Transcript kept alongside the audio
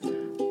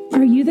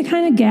Are you the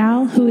kind of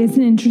gal who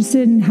isn't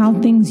interested in how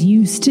things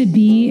used to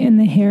be in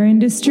the hair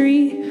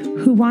industry,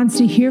 who wants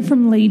to hear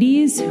from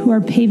ladies who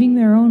are paving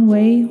their own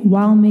way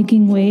while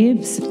making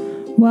waves?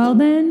 Well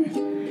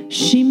then,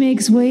 She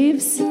Makes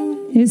Waves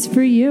is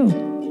for you.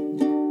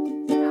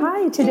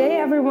 Hi, today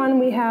everyone,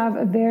 we have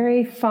a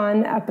very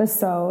fun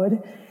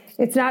episode.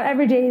 It's not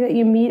every day that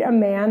you meet a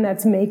man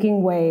that's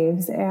making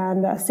waves,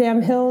 and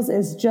Sam Hills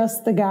is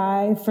just the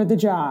guy for the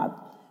job.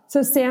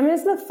 So Sam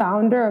is the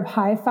founder of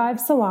High Five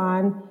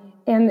Salon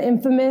and the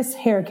infamous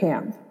Hair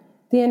Camp.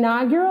 The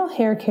inaugural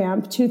Hair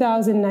Camp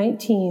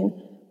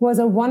 2019 was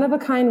a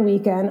one-of-a-kind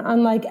weekend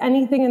unlike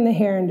anything in the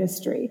hair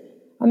industry,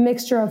 a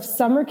mixture of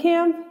summer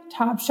camp,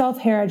 top-shelf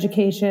hair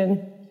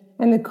education,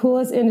 and the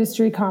coolest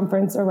industry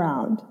conference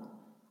around.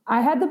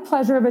 I had the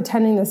pleasure of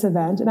attending this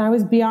event, and I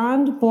was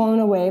beyond blown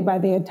away by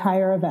the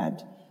entire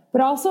event,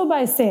 but also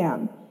by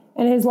Sam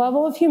and his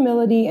level of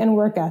humility and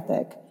work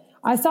ethic.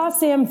 I saw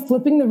Sam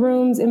flipping the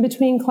rooms in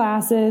between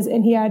classes,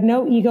 and he had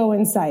no ego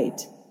in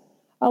sight.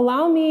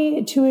 Allow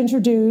me to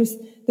introduce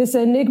this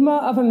enigma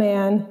of a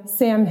man,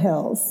 Sam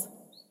Hills.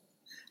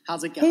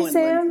 How's it going, Hey,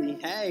 Sam.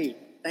 Lindsay? Hey,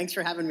 thanks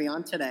for having me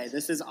on today.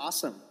 This is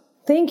awesome.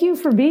 Thank you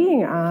for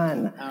being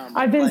on.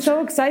 I've been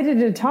so excited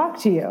to talk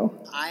to you.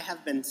 I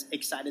have been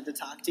excited to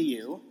talk to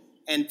you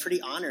and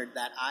pretty honored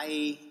that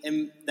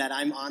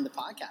I'm on the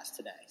podcast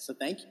today. So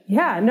thank you.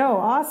 Yeah, no,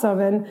 awesome.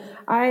 And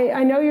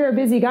I know you're a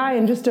busy guy,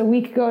 and just a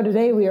week ago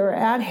today we were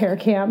at Hair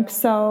Camp.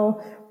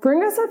 So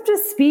bring us up to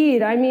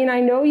speed. I mean, I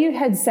know you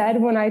had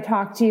said when I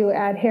talked to you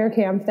at Hair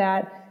Camp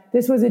that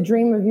this was a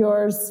dream of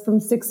yours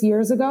from 6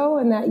 years ago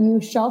and that you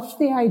shelved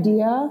the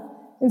idea.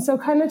 And so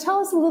kind of tell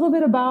us a little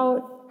bit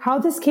about how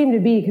this came to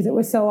be, because it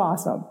was so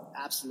awesome.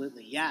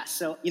 Absolutely, yeah.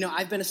 So,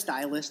 I've been a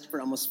stylist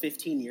for almost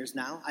 15 years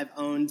now. I've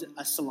owned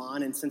a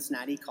salon in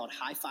Cincinnati called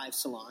High Five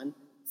Salon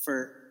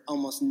for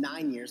almost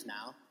 9 years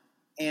now.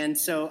 And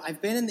so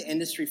I've been in the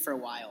industry for a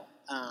while,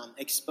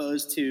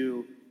 exposed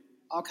to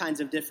all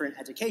kinds of different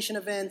education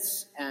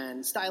events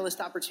and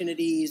stylist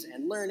opportunities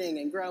and learning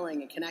and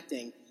growing and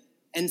connecting.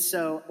 And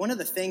so one of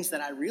the things that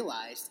I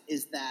realized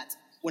is that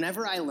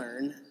whenever I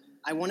learn,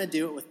 I want to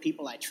do it with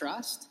people I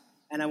trust,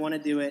 and I want to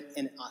do it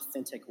in an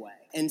authentic way.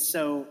 And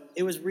so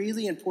it was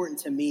really important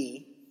to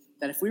me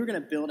that if we were going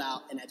to build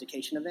out an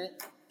education event,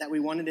 that we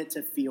wanted it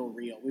to feel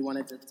real. We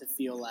wanted it to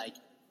feel like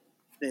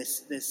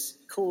this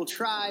cool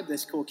tribe,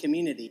 this cool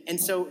community. And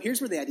so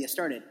here's where the idea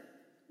started.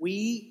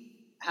 We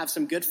have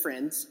some good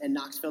friends in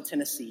Knoxville,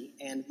 Tennessee,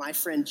 and my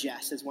friend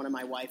Jess is one of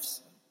my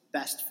wife's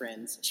best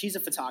friends. She's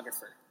a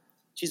photographer.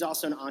 She's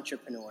also an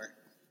entrepreneur.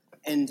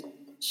 And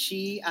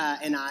she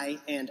and I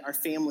and our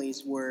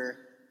families were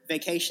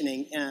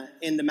vacationing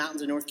in the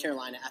mountains of North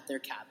Carolina at their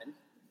cabin.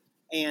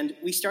 And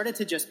we started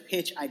to just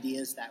pitch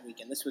ideas that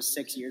weekend. This was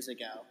 6 years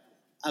ago,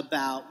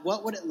 about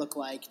what would it look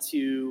like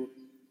to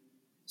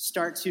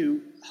start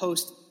to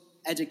host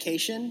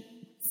education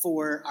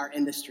for our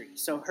industry.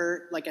 So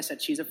her, like I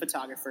said, she's a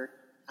photographer.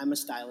 I'm a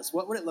stylist.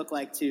 What would it look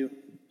like to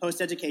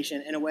host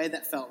education in a way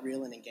that felt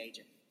real and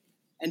engaging?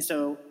 And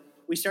so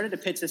we started to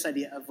pitch this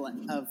idea of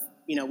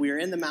we were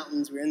in the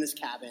mountains, we were in this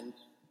cabin,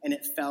 and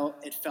it felt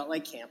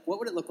like camp. What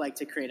would it look like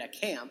to create a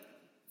camp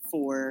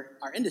for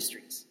our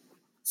industries?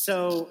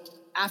 So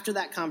after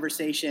that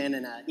conversation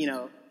and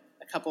a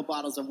couple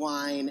bottles of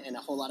wine and a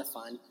whole lot of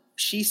fun,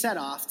 she set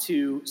off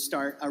to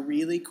start a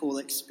really cool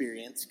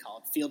experience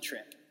called Field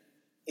Trip.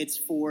 It's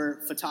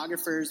for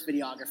photographers,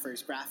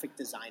 videographers, graphic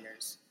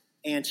designers.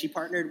 And she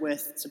partnered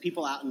with some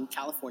people out in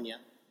California,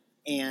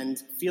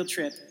 and Field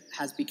Trip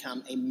has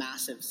become a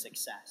massive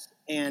success.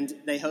 And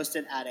they host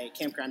it at a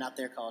campground out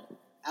there called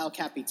El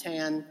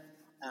Capitan.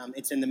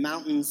 It's in the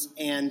mountains,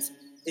 and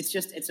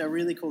it's a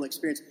really cool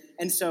experience.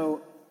 And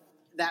so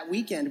that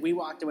weekend, we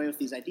walked away with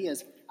these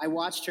ideas. I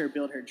watched her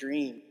build her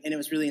dream, and it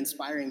was really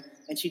inspiring.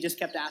 And she just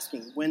kept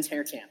asking, when's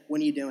Hair Camp?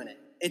 When are you doing it?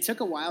 It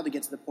took a while to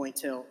get to the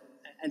point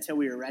until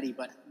we were ready,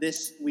 but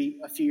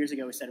a few years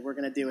ago, we said, we're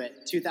going to do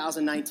it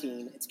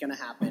 2019. It's going to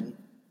happen.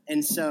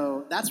 And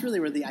so that's really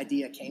where the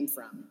idea came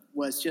from,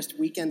 was just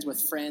weekends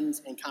with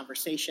friends and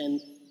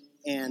conversation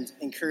and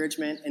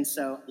encouragement. And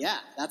so, yeah,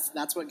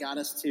 that's what got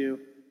us to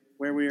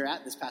where we were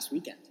at this past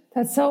weekend.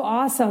 That's so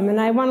awesome. And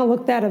I want to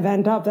look that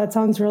event up. That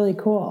sounds really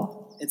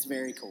cool. It's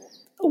very cool.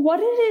 What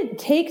did it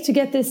take to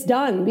get this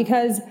done?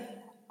 Because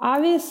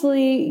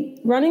obviously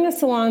running a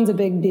salon's a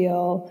big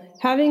deal.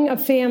 Having a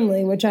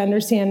family, which I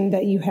understand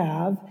that you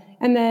have,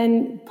 and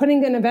then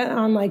putting an event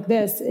on like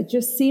this, it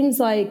just seems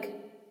like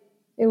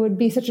it would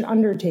be such an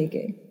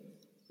undertaking.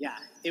 Yeah,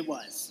 it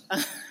was.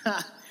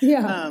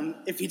 Yeah.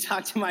 If you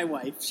talk to my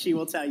wife, she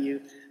will tell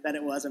you that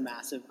it was a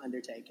massive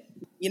undertaking.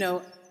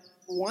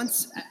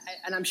 Once,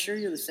 and I'm sure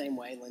you're the same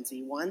way,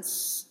 Lindsay,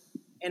 once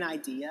an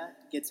idea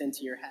gets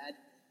into your head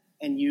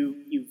and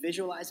you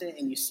visualize it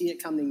and you see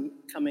it coming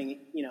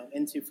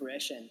into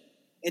fruition,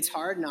 it's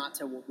hard not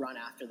to run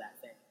after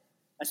that thing,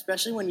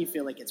 especially when you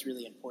feel like it's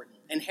really important.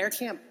 And Hair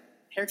Camp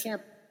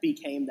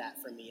became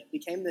that for me. It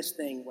became this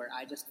thing where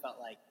I just felt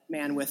like,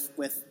 man,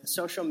 with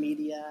social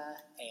media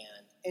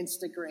and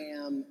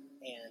Instagram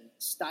and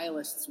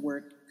stylists'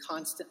 work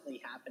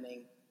constantly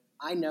happening,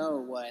 I know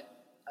what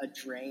a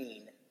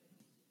drain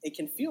it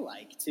can feel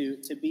like to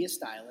be a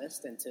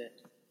stylist and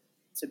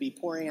to be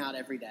pouring out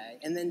every day,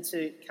 and then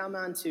to come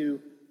onto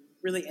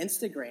really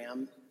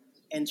Instagram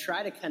and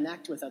try to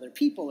connect with other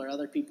people or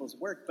other people's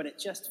work, but it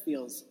just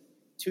feels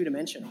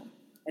two-dimensional.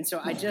 And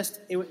so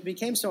it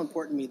became so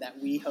important to me that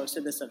we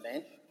hosted this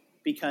event,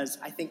 because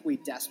I think we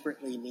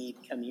desperately need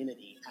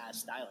community as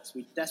stylists.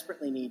 We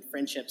desperately need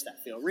friendships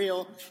that feel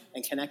real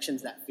and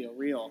connections that feel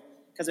real.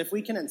 Because if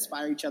we can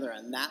inspire each other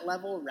on that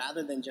level,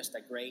 rather than just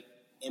a great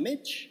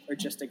image or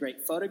just a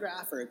great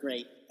photograph or a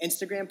great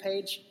Instagram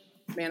page,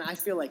 man, I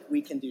feel like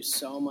we can do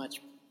so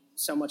much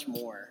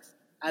more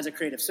as a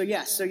creative. So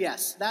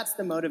yes, that's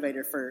the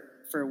motivator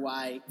for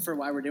why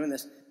we're doing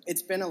this.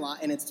 It's been a lot,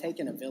 and it's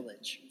taken a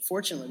village.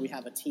 Fortunately, we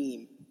have a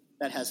team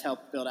that has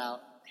helped build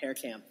out Hair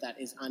Camp that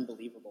is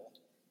unbelievable.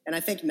 And I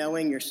think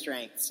knowing your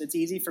strengths, it's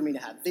easy for me to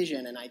have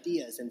vision and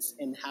ideas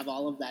and have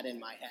all of that in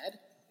my head.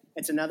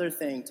 It's another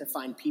thing to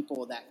find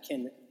people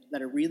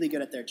that are really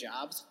good at their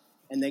jobs,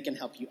 and they can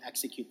help you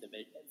execute the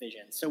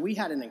vision. So we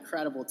had an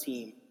incredible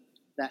team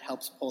that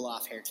helps pull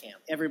off Hair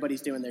Camp.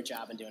 Everybody's doing their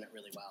job and doing it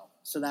really well.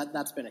 So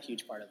that's been a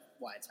huge part of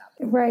why it's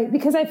happening. Right,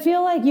 because I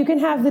feel like you can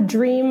have the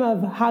dream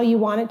of how you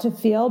want it to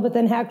feel, but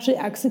then actually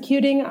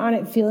executing on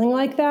it feeling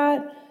like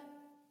that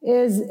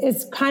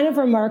is kind of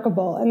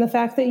remarkable. And the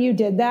fact that you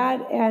did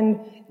that, and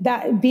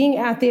that being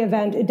at the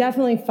event, it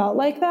definitely felt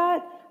like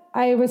that.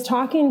 I was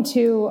talking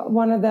to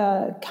one of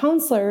the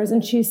counselors,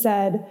 and she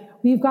said,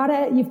 you've got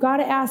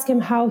to ask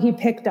him how he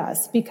picked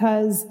us,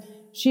 because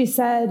she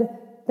said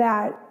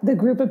that the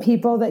group of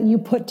people that you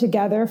put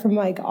together from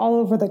like all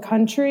over the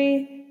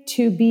country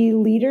to be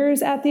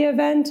leaders at the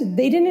event,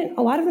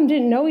 a lot of them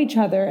didn't know each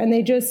other, and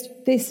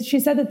she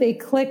said that they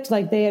clicked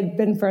like they had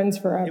been friends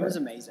forever. It was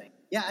amazing.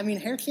 Yeah, I mean,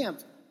 Hair Camp,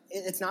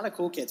 it's not a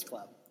cool kids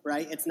club,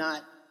 right? It's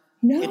not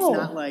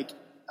like,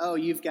 oh,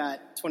 you've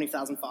got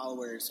 20,000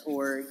 followers,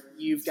 or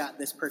you've got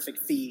this perfect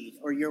feed,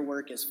 or your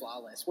work is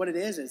flawless. What it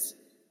is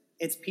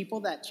it's people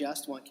that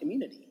just want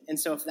community. And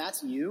so if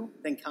that's you,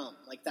 then come.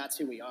 Like, that's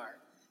who we are.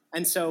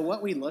 And so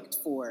what we looked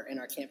for in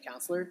our camp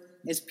counselor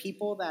is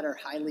people that are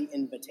highly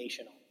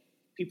invitational.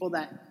 People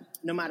that,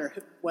 no matter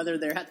whether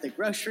they're at the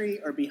grocery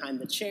or behind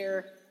the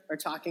chair or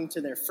talking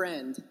to their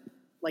friend,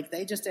 like,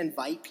 they just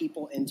invite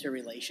people into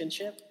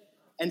relationship.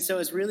 And so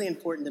it's really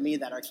important to me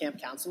that our camp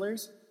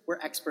counselors were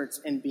experts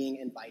in being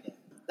inviting.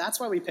 That's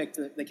why we picked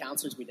the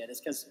counselors we did,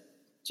 is because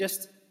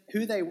just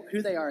who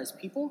they are as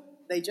people,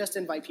 they just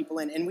invite people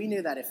in. And we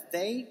knew that if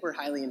they were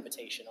highly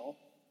invitational,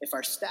 if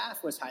our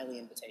staff was highly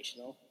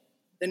invitational,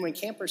 then when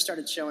campers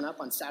started showing up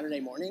on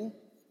Saturday morning,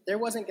 there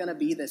wasn't going to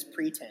be this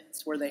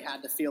pretense where they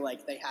had to feel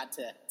like they had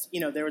to,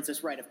 there was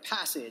this rite of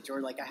passage,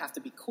 or like, I have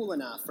to be cool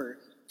enough or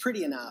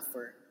pretty enough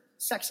or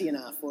sexy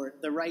enough or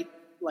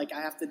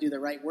I have to do the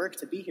right work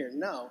to be here.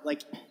 No,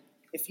 like,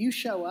 if you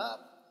show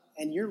up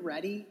and you're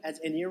ready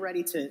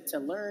to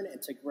learn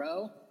and to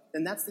grow,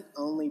 then that's the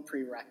only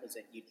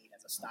prerequisite you need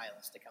as a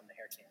stylist to come to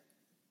Hair Camp.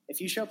 If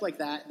you show up like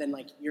that, then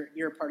like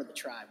you're a part of the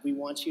tribe. We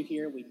want you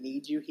here. We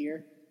need you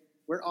here.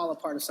 We're all a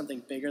part of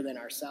something bigger than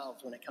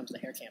ourselves when it comes to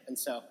Hair Camp. And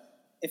so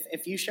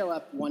if you show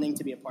up wanting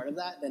to be a part of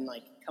that, then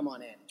like, come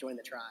on in, join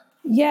the tribe.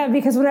 Yeah,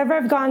 because whenever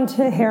I've gone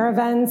to hair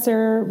events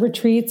or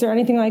retreats or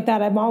anything like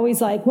that, I'm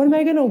always like, what am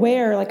I going to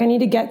wear? Like, I need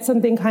to get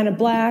something kind of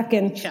black.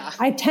 And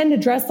I tend to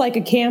dress like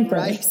a camper.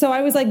 Right. So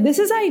I was like, this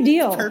is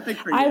ideal. Perfect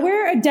for you. I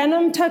wear a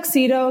denim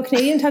tuxedo, a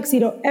Canadian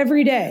tuxedo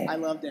every day. I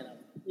love denim.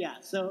 Yeah.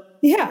 So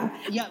yeah.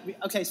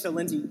 Okay. So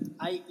Lindsay,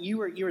 you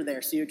were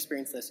there, so you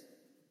experienced this.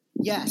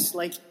 Yes.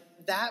 Like,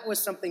 that was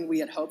something we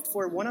had hoped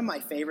for. One of my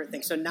favorite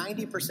things. So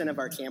 90% of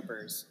our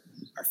campers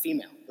are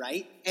female,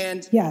 right?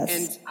 And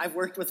I've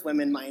worked with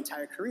women my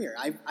entire career.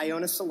 I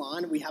own a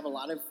salon. We have a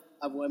lot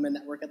of women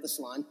that work at the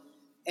salon.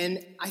 And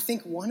I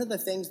think one of the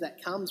things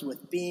that comes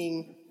with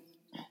being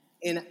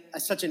in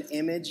such an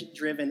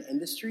image-driven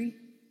industry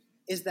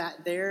is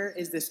that there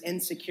is this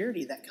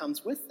insecurity that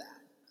comes with that.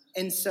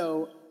 And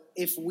so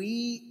if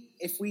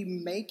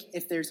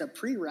there's a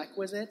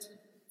prerequisite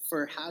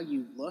for how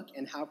you look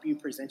and how you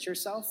present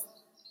yourself,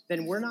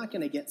 then we're not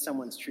going to get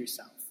someone's true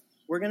self.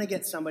 We're going to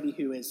get somebody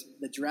who is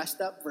the dressed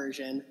up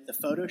version, the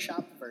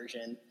photoshopped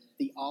version,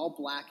 the all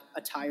black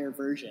attire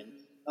version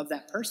of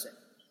that person.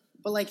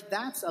 But like,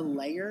 that's a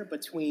layer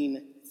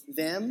between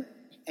them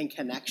and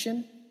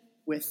connection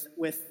with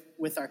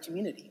our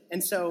community.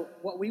 And so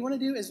what we want to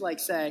do is like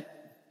say,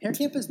 Hair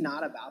Camp is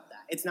not about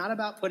that. It's not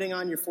about putting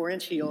on your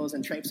 4-inch heels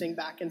and traipsing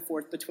back and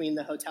forth between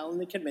the hotel and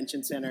the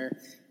convention center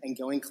and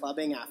going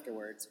clubbing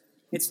afterwards.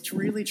 It's to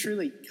really,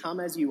 truly come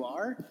as you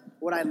are.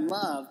 What I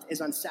loved is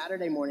on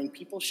Saturday morning,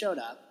 people showed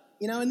up,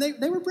 and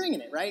they were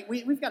bringing it, right?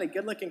 We've got a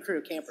good-looking crew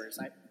of campers,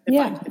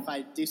 if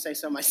I do say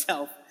so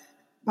myself.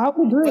 I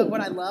would agree. But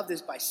what I loved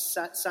is by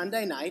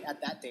Sunday night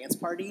at that dance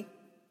party,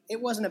 it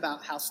wasn't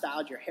about how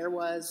styled your hair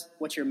was,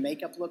 what your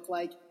makeup looked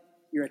like,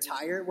 your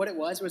attire. What it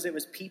was it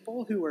was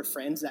people who were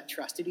friends that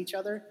trusted each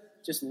other,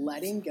 just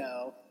letting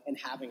go and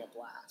having a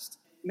blast.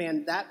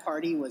 man, that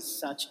party was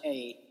such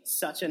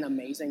an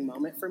amazing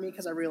moment for me,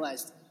 because I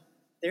realized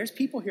there's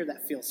people here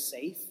that feel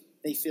safe,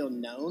 they feel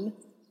known,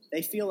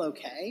 they feel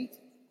okay,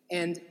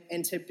 and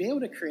to be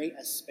able to create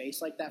a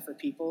space like that for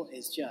people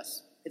is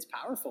just, it's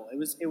powerful.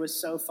 It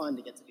was so fun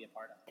to get to be a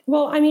part of.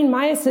 Well, I mean,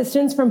 my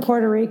assistant's from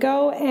Puerto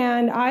Rico,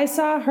 and I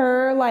saw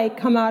her like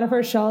come out of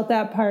her shell at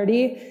that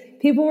party.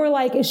 People were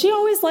like, "Is she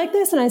always like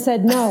this?" And I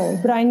said, "No,"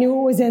 but I knew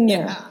it was in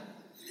there. Yeah,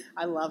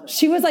 I love it.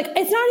 She was like,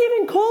 "It's not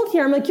even cold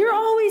here." I'm like, "You're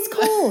always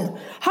cold.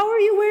 How are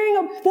you wearing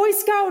a Boy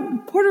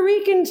Scout Puerto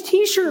Rican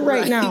t-shirt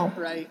right now?"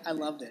 Right. I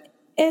loved it.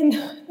 And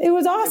it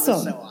was awesome. It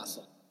was so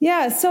awesome.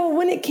 Yeah. So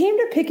when it came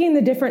to picking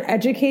the different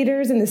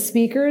educators and the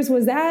speakers,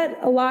 was that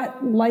a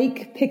lot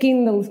like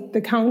picking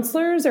the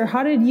counselors, or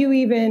how did you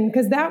even,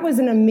 because that was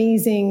an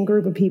amazing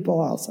group of people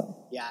also.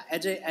 Yeah.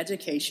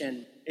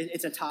 Education,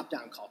 it's a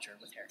top-down culture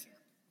with Hair Camp.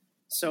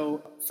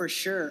 So for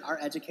sure, our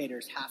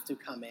educators have to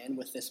come in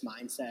with this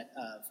mindset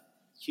of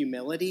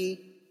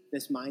humility,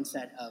 this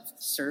mindset of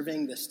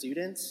serving the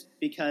students,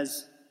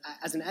 because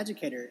as an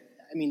educator,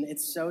 I mean,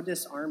 it's so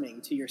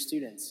disarming to your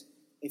students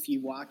if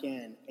you walk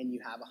in and you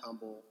have a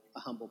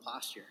humble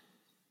posture.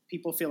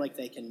 People feel like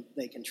they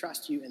can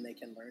trust you and they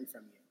can learn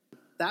from you.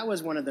 That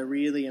was one of the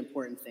really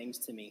important things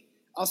to me.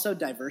 Also,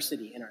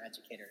 diversity in our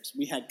educators.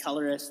 We had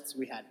colorists,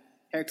 we had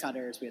hair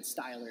cutters, we had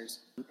stylers,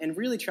 and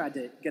really tried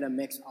to get a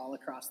mix all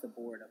across the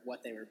board of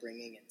what they were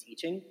bringing and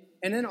teaching.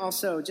 And then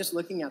also just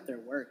looking at their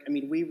work. I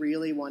mean, we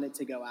really wanted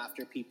to go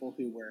after people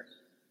who were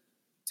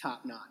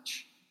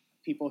top-notch,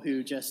 people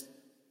who just,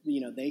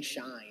 they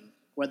shine,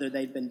 whether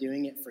they've been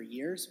doing it for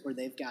years or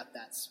they've got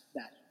that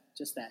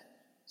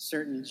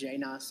certain je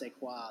ne sais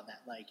quoi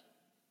that, like,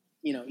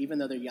 even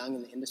though they're young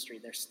in the industry,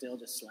 they're still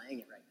just slaying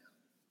it right now.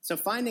 So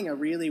finding a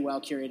really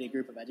well-curated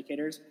group of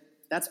educators,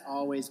 that's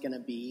always going to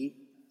be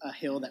a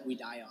hill that we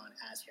die on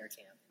as Hair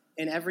Camp.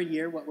 And every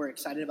year, what we're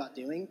excited about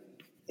doing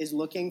is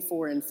looking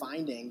for and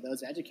finding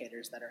those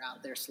educators that are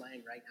out there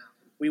slaying right now.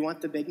 We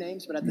want the big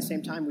names, but at the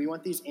same time, we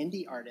want these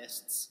indie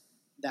artists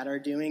that are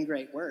doing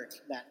great work,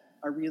 that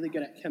are really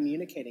good at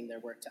communicating their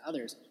work to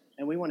others,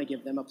 and we want to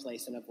give them a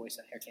place and a voice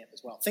at Hair Camp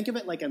as well. Think of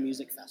it like a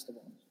music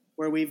festival,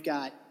 where we've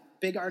got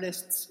big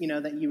artists,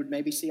 that you would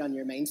maybe see on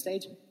your main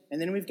stage, and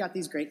then we've got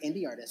these great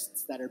indie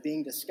artists that are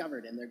being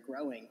discovered and they're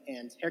growing,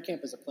 and Hair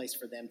Camp is a place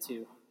for them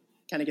to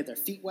kind of get their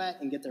feet wet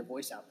and get their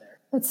voice out there.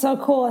 That's so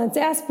cool. And it's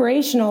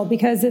aspirational,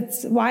 because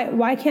it's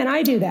why can't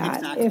I do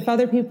that if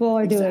other people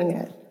are doing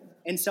it?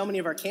 And so many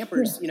of our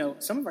campers,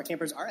 some of our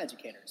campers are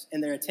educators,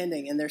 and they're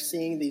attending and they're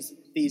seeing these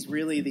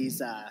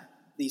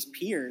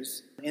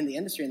peers in the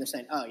industry, and they're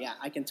saying, "Oh yeah,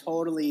 I can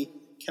totally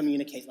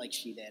communicate like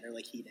she did or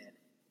like he did,"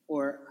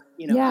 or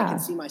I can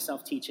see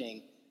myself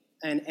teaching.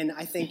 And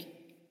I think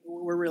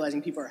we're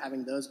realizing people are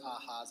having those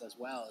ahas as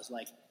well. Is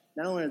like,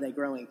 not only are they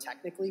growing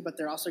technically, but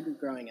they're also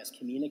growing as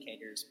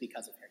communicators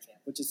because of Hair Camp,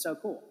 which is so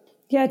cool.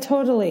 Yeah,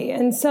 totally.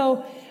 And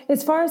so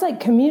as far as like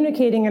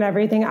communicating and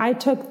everything, I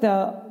took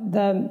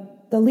the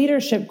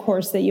leadership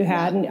course that you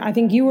had, and I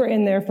think you were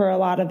in there for a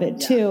lot of it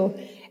too.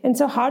 And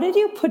so how did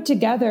you put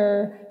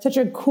together such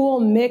a cool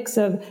mix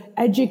of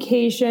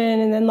education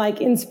and then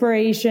like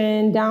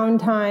inspiration,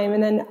 downtime,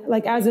 and then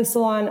like as a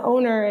salon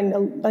owner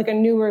and like a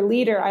newer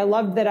leader, I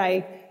loved that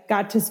I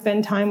got to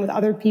spend time with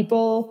other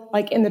people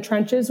like in the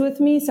trenches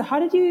with me. So how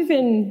did you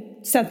even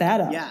set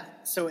that up? Yeah.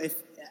 So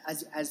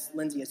as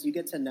Lindsay, as you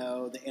get to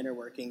know the inner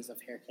workings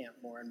of Hair Camp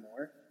more and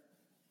more,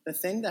 the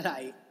thing that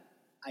I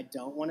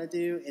don't want to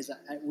do is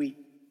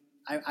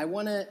I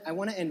want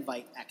to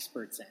invite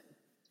experts in.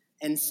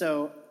 And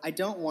so I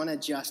don't want to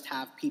just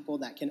have people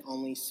that can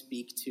only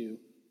speak to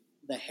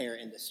the hair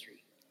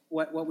industry.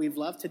 What we've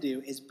loved to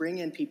do is bring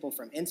in people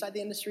from inside the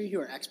industry who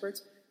are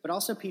experts, but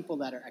also people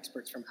that are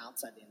experts from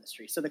outside the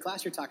industry. So the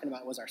class you're talking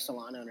about was our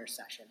salon owner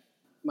session.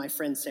 My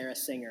friend Sarah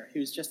Singer,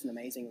 who's just an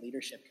amazing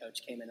leadership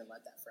coach, came in and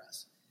led that for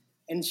us.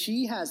 And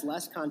she has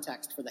less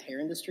context for the hair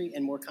industry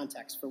and more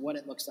context for what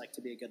it looks like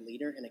to be a good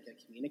leader and a good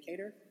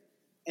communicator.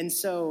 And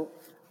so,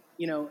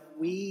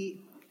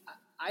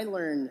 I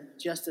learn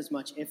just as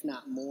much, if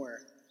not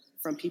more,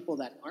 from people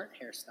that aren't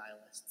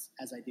hairstylists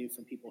as I do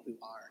from people who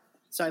are.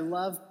 So I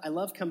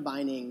love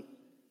combining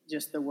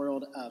just the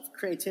world of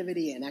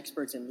creativity and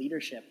experts in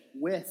leadership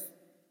with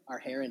our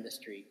hair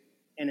industry,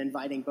 and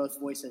inviting both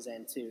voices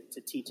in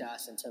to teach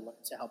us and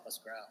to help us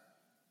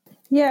grow.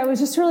 Yeah, it was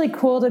just really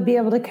cool to be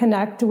able to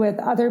connect with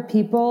other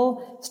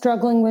people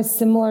struggling with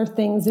similar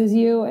things as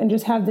you and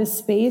just have this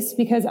space,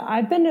 because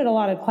I've been in a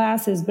lot of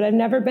classes, but I've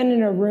never been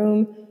in a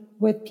room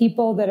with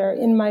people that are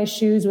in my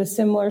shoes with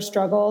similar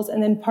struggles,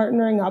 and then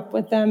partnering up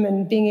with them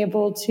and being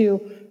able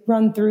to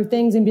run through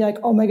things and be like,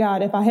 oh my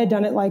God, if I had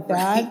done it like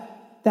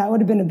that, that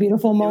would have been a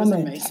beautiful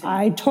moment.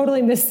 I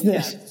totally missed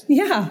this.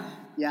 Yes.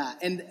 Yeah.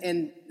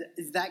 And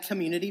that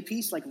community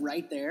piece, like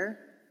right there,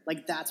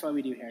 like that's why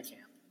we do Hair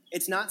Camp.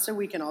 It's not so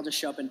we can all just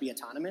show up and be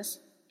autonomous,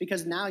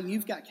 because now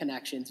you've got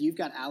connections, you've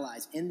got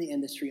allies in the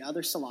industry,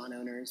 other salon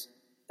owners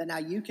that now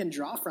you can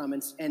draw from,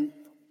 and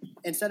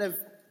instead of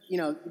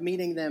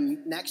meeting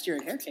them next year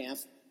at Hair Camp,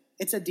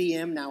 it's a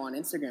DM now on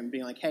Instagram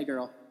being like, hey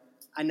girl,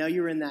 I know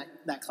you were in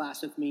that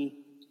class with me.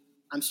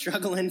 I'm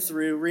struggling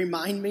through.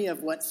 Remind me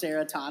of what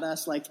Sarah taught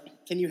us. Like,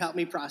 can you help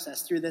me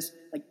process through this?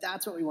 Like,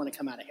 that's what we want to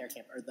come out of Hair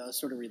Camp, are those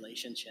sort of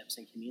relationships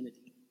and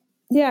community.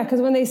 Yeah,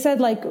 because when they said,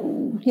 like,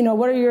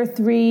 what are your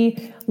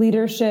 3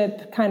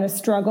 leadership kind of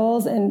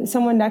struggles? And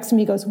someone next to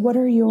me goes, what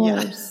are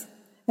yours? Yeah.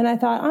 And I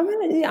thought, I'm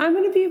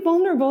gonna be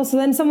vulnerable, so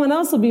then someone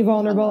else will be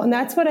vulnerable. And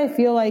that's what I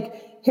feel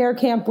like Hair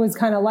Camp was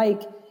kind of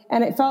like.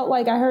 And it felt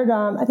like I heard,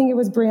 I think it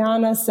was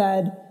Brianna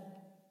said,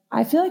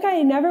 I feel like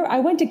I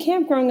went to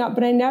camp growing up,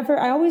 but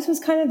I always was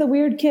kind of the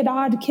weird kid,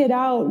 odd kid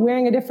out,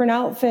 wearing a different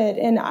outfit,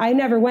 and I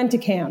never went to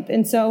camp.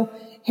 And so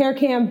Hair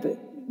Camp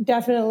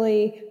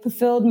definitely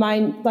fulfilled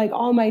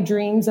all my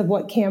dreams of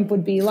what camp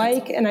would be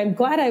like. And I'm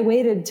glad I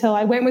waited till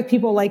I went with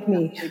people like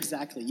me.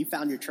 Exactly. You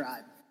found your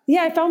tribe.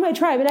 Yeah, I found my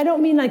tribe. And I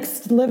don't mean like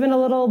live in a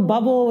little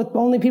bubble with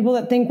only people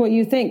that think what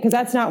you think, because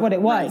that's not what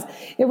it was.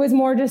 Right. It was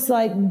more just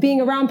like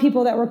being around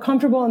people that were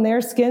comfortable in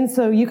their skin,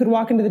 so you could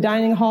walk into the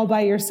dining hall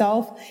by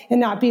yourself and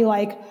not be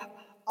like,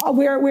 oh,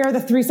 where are the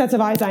 3 sets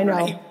of eyes I know?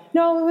 Right.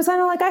 No, it was kind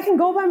of like, I can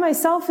go by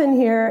myself in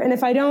here, and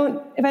if I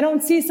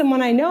don't see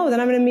someone I know, then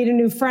I'm going to meet a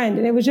new friend.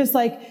 And it was just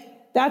like,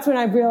 that's when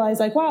I realized,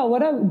 like, wow,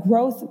 what a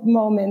growth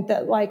moment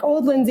that, like,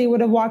 old Lindsay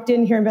would have walked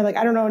in here and been like,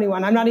 I don't know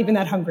anyone. I'm not even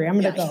that hungry.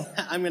 I'm going to go.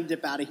 I'm going to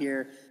dip out of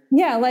here.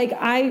 Yeah, like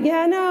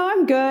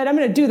I'm good. I'm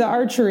going to do the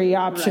archery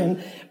option.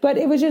 Right. But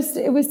it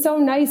was so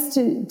nice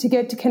to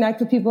get to connect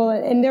with people.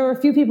 And there were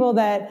a few people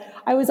that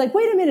I was like,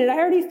 wait a minute, I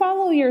already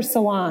follow your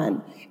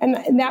salon.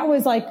 And that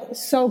was like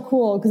so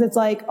cool, because it's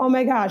like, oh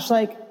my gosh,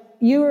 like,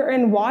 you were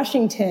in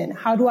Washington.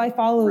 How do I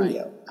follow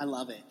you? I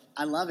love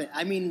it.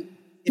 I mean,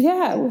 it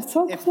was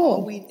so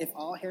cool. If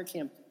all Hair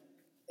Camp,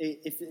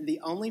 if the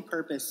only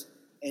purpose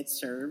it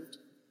served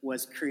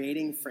was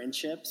creating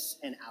friendships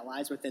and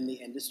allies within the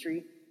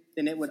industry,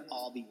 then it would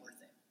all be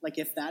worth it. Like,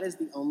 if that is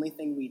the only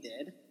thing we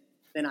did,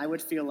 then I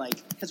would feel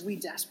like, because we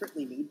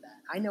desperately need that.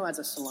 I know as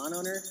a salon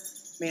owner,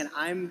 man,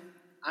 I'm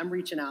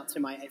reaching out to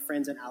my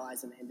friends and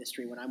allies in the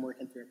industry when I'm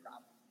working through a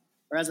problem.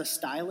 Or as a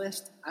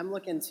stylist, I'm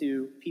looking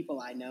to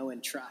people I know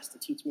and trust to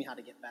teach me how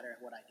to get better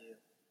at what I do.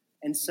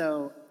 And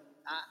so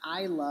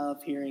I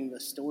love hearing the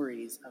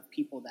stories of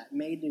people that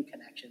made new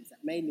connections, that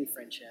made new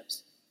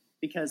friendships,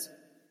 because,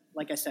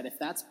 like I said, if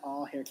that's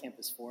all Hair Camp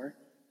is for,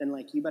 then,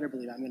 like, you better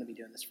believe I'm going to be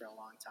doing this for a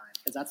long time,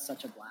 because that's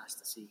such a blast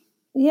to see.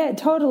 Yeah,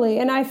 totally.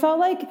 And I felt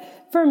like,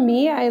 for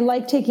me, I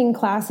like taking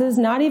classes,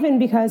 not even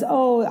because,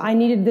 I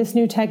needed this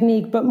new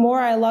technique, but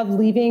more I love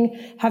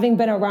leaving, having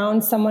been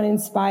around someone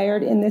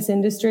inspired in this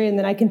industry, and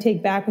then I can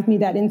take back with me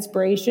that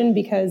inspiration,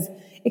 because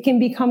it can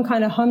become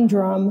kind of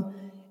humdrum.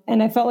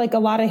 And I felt like a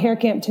lot of Hair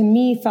Camp, to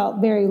me, felt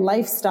very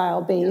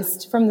lifestyle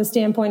based, from the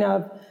standpoint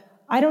of,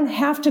 I don't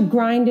have to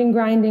grind and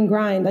grind and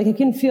grind. Like, it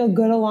can feel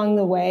good along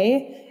the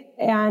way.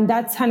 And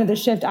that's kind of the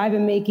shift I've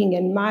been making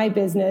in my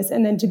business.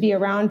 And then to be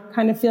around,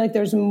 kind of feel like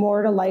there's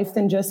more to life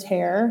than just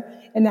hair,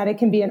 and that it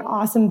can be an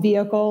awesome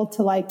vehicle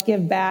to, like,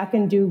 give back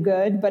and do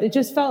good. But it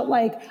just felt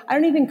like I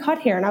don't even cut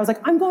hair. And I was like,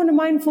 I'm going to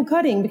mindful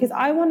cutting, because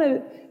I want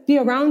to be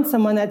around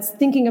someone that's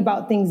thinking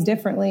about things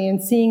differently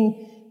and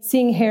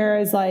seeing hair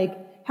as, like,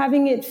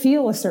 having it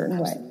feel a certain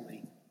Absolutely.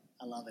 way.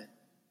 I love it.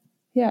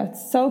 Yeah,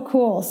 it's so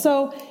cool.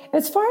 So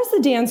as far as the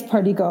dance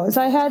party goes,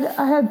 I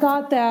had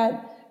thought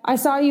that I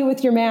saw you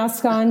with your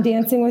mask on,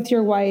 dancing with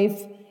your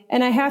wife,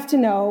 and I have to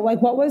know,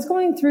 like, what was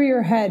going through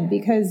your head?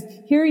 Because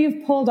here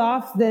you've pulled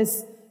off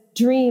this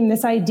dream,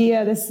 this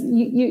idea,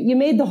 you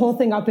made the whole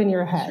thing up in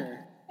your head. Sure.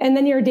 And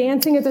then you're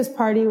dancing at this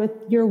party with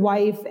your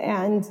wife,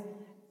 and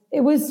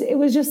it was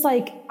just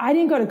like, I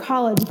didn't go to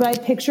college, but I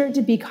picture it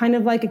to be kind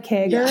of like a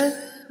kegger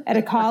at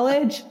a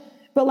college.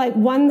 But like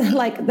one,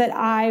 like that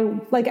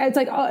it's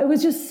like, oh, it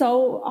was just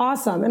so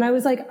awesome. And I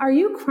was like, are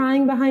you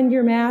crying behind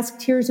your mask,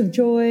 tears of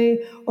joy,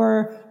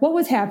 or what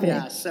was happening?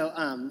 Yeah.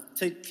 So,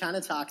 to kind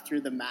of talk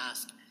through the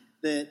mask,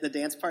 the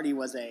dance party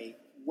was a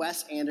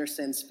Wes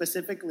Anderson,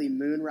 specifically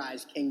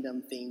Moonrise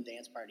Kingdom themed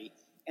dance party.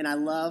 And I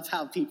love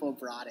how people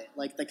brought it.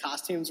 Like, the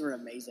costumes were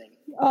amazing.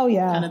 Oh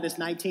yeah. Kind of this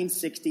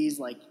 1960s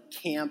like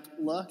camp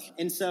look.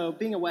 And so,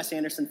 being a Wes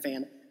Anderson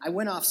fan, I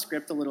went off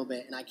script a little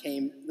bit,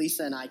 and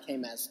Lisa and I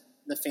came as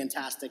the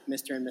fantastic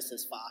Mr. and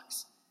Mrs.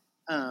 Fox.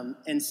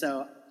 And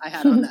so I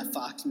had on that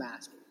Fox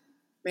mask.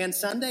 Man,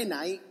 Sunday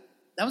night,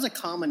 that was a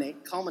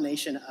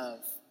culmination of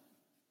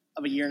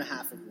a year and a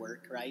half of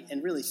work, right?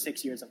 And really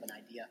 6 years of an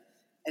idea.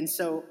 And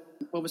so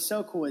what was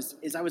so cool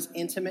is I was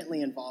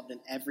intimately involved in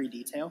every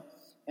detail.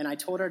 And I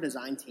told our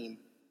design team,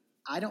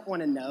 I don't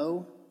want to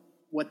know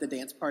what the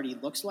dance party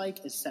looks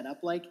like, is set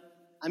up like.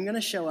 I'm going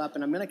to show up,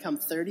 and I'm going to come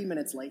 30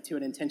 minutes late to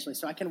it intentionally,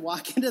 so I can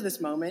walk into this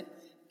moment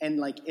and,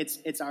 like,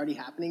 it's already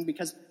happening,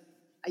 because,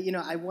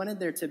 I wanted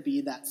there to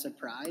be that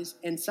surprise.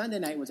 And Sunday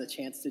night was a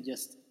chance to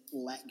just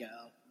let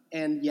go.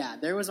 And yeah,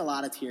 there was a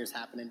lot of tears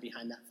happening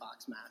behind that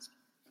Fox mask.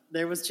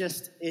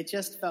 It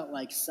just felt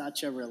like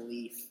such a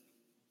relief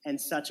and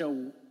such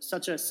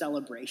a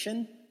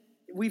celebration.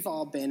 We've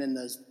all been in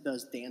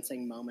those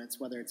dancing moments,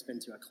 whether it's been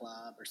to a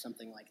club or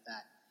something like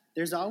that.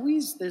 There's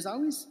always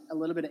a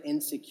little bit of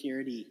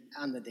insecurity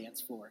on the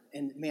dance floor.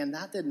 And man,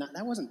 that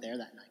wasn't there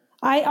that night.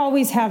 I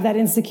always have that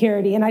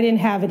insecurity, and I didn't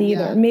have it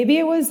either. Yeah. Maybe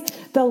it was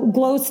the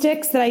glow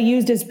sticks that I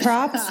used as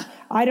props.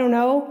 I don't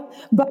know.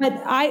 But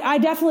I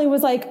definitely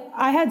was like,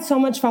 I had so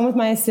much fun with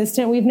my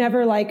assistant. We've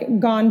never like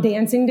gone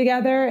dancing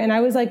together. And I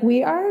was like,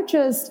 we are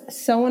just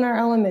so in our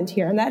element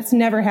here. And that's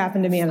never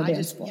happened to me on a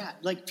dance floor. Yeah,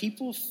 like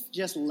people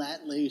just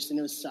let loose, and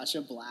it was such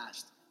a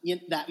blast.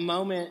 That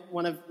moment,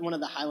 one of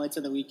the highlights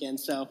of the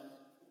weekend. So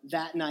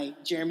that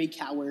night, Jeremy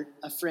Cowart,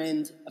 a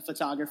friend, a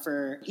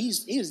photographer, he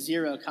has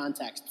zero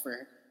context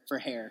for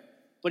hair,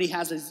 but he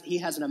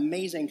has an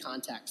amazing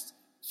context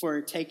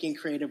for taking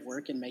creative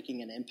work and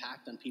making an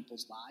impact on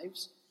people's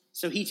lives.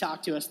 So he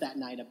talked to us that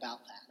night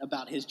about that,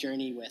 about his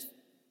journey with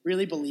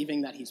really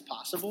believing that he's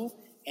possible,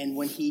 and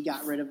when he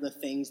got rid of the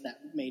things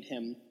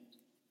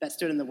that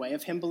stood in the way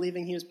of him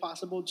believing he was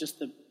possible,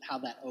 just how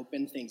that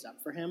opened things up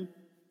for him.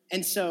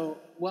 And so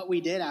what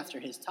we did after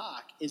his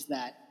talk is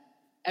that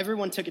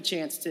everyone took a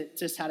chance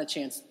had a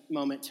chance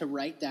moment to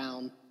write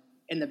down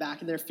in the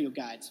back of their field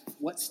guides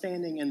what's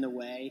standing in the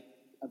way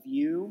of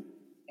you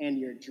and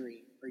your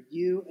dream, or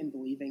you and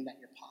believing that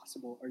you're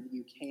possible, or that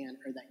you can,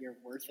 or that you're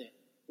worth it.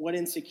 What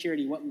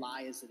insecurity, what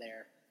lie is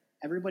there?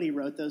 Everybody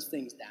wrote those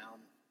things down.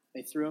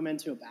 They threw them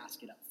into a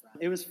basket up front.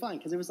 It was fun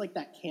because it was like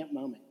that camp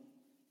moment.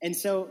 And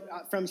so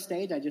from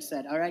stage, I just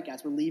said, all right,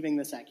 guys, we're leaving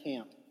this at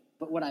camp.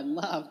 But what I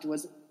loved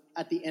was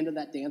at the end of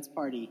that dance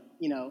party,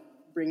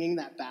 bringing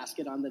that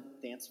basket on the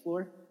dance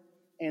floor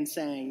and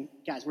saying,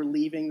 guys, we're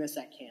leaving this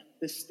at camp.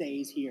 This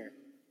stays here.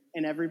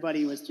 And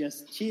everybody was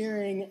just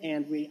cheering,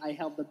 and I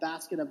held the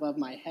basket above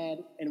my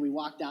head, and we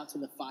walked out to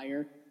the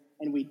fire,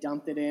 and we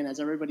dumped it in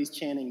as everybody's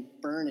chanting,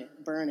 burn it,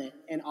 burn it.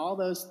 And all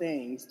those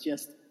things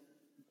just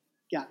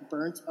got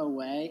burnt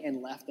away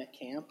and left at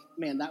camp.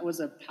 Man, that was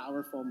a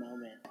powerful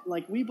moment.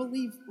 Like, we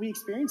believe we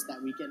experienced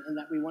that weekend and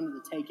that we wanted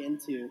to take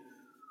into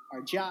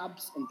our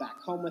jobs and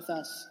back home with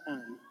us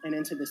and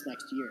into this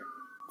next year.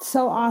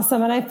 So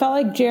awesome. And I felt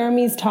like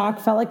Jeremy's talk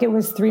felt like it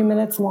was 3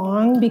 minutes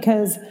long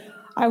because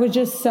I was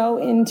just so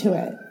into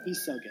it.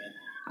 He's so good.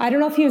 I don't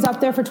know if he was up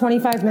there for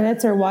 25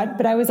 minutes or what,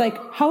 but I was like,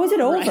 how is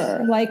it over?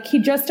 Right. Like, he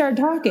just started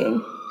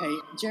talking. Hey,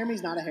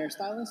 Jeremy's not a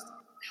hairstylist.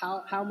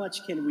 How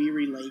much can we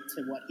relate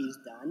to what he's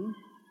done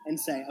and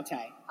say,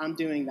 okay, I'm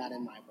doing that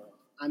in my world.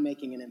 I'm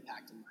making an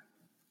impact in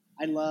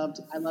my world.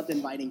 I loved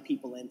inviting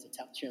people in to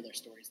share their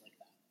stories like that.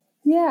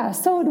 Yeah.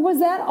 So was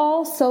that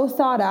all so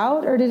thought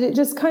out, or did it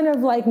just kind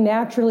of like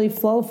naturally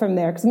flow from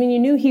there? Because I mean, you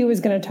knew he was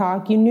going to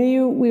talk. You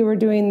knew we were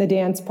doing the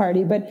dance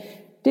party, but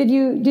did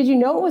you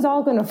know it was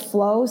all going to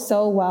flow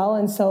so well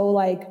and so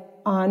like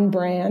on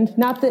brand?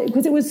 Not that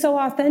because it was so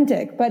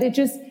authentic, but it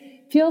just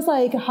feels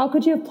like, how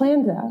could you have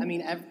planned that? I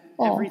mean,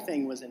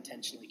 everything was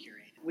intentionally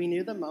curated. We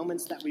knew the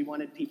moments that we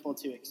wanted people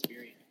to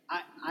experience.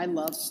 I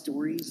love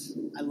stories.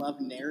 I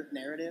love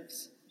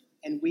narratives.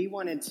 And we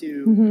wanted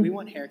to, we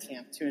want Hair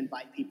Camp to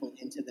invite people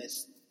into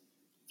this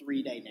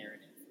 3-day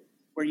narrative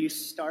where you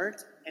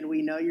start and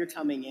we know you're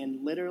coming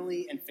in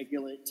literally and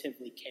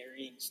figuratively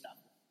carrying stuff.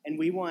 And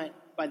we want,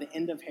 by the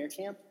end of Hair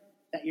Camp,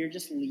 that you're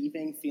just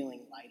leaving feeling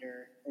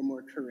lighter or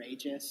more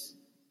courageous.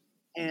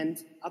 And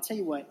I'll tell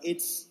you what,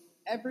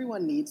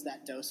 everyone needs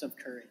that dose of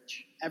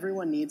courage.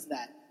 Everyone needs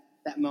that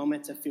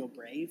moment to feel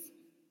brave.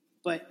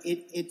 But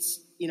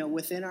it's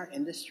within our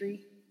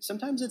industry,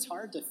 sometimes it's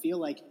hard to feel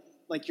like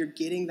you're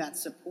getting that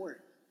support.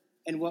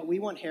 And what we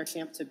want Hair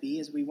Camp to be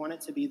is we want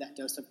it to be that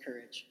dose of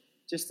courage.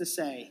 Just to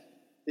say,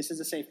 this is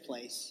a safe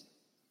place.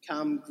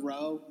 Come,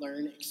 grow,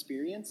 learn,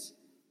 experience,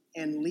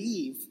 and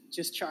leave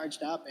just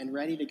charged up and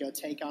ready to go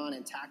take on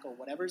and tackle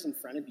whatever's in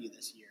front of you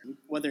this year.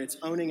 Whether it's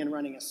owning and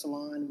running a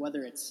salon,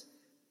 whether it's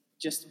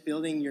just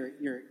building your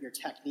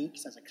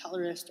techniques as a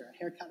colorist or a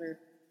hair cutter,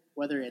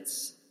 whether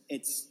it's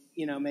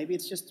maybe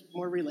it's just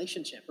more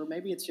relationship, or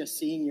maybe it's just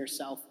seeing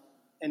yourself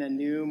in a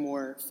new,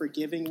 more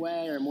forgiving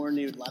way, or more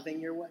new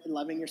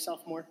loving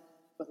yourself more.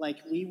 But like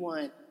we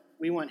want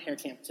Hair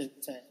Camp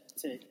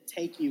to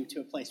take you to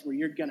a place where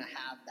you're gonna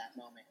have that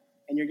moment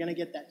and you're gonna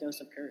get that dose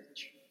of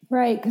courage.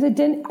 Right, because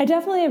I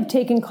definitely have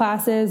taken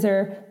classes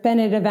or been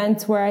at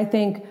events where I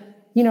think,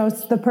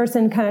 the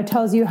person kind of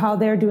tells you how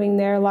they're doing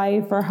their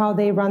life or how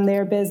they run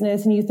their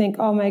business, and you think,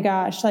 oh my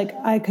gosh, like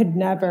I could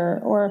never,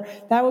 or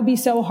that would be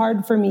so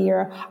hard for me,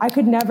 or I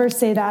could never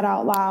say that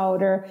out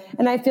loud,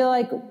 and I feel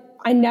like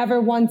I never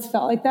once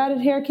felt like that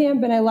at Hair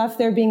Camp, and I left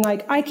there being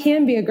like, I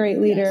can be a great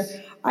leader. Yes.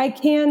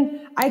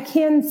 I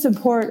can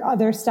support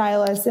other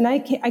stylists, and I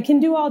can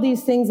do all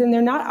these things, and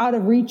they're not out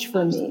of reach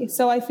for me.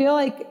 So I feel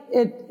like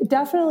it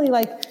definitely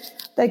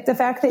like the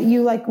fact that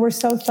you were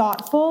so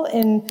thoughtful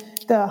in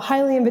the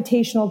highly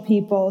invitational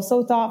people,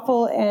 so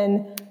thoughtful,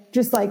 and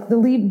just like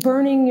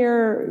burning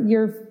your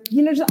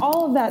just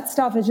all of that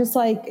stuff is just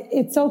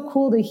it's so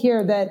cool to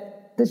hear that.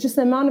 There's just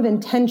the amount of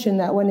intention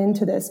that went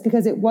into this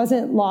because it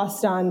wasn't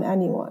lost on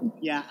anyone.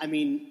 Yeah, I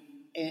mean,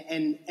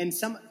 and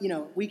some,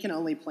 we can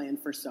only plan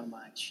for so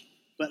much,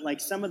 but like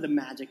some of the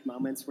magic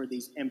moments were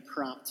these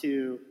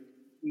impromptu,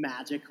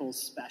 magical,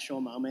 special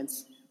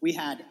moments. We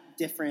had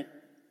different,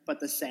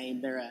 but the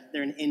same. They're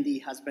an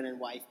indie husband and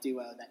wife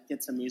duo that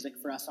did some music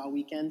for us all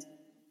weekend.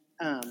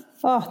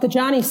 The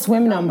Johnny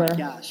Swim number. Oh my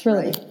gosh,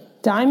 really.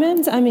 right?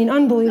 Diamonds? I mean,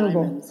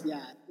 unbelievable. Diamonds,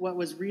 yeah. What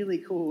was really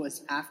cool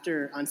was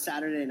on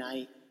Saturday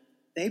night,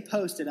 they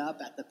posted up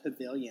at the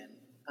pavilion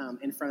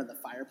in front of the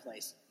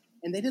fireplace,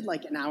 and they did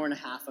like an hour and a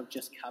half of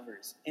just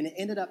covers, and it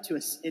ended up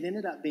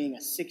being a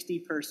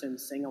 60-person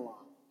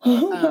sing-along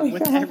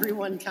with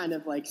everyone kind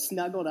of like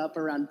snuggled up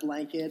around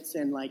blankets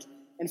and like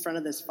in front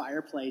of this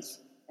fireplace,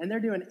 and they're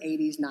doing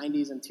 80s,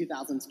 90s, and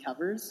 2000s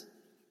covers,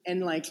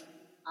 and like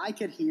I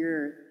could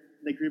hear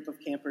the group of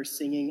campers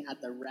singing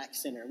at the rec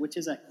center, which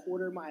is a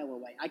quarter mile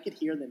away. I could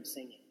hear them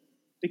singing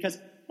because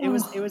it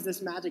was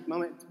this magic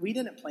moment. We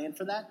didn't plan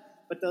for that,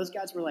 but those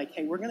guys were like,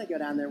 hey, we're going to go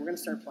down there. We're going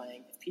to start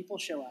playing. If people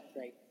show up,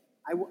 great.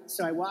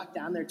 So I walked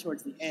down there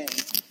towards the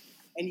end,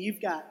 and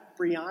you've got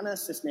Brianna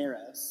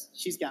Cisneros.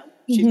 She's got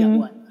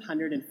what,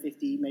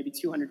 150, maybe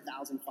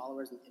 200,000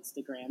 followers on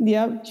Instagram.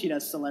 Yep. She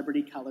does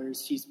celebrity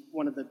colors. She's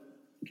one of the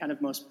kind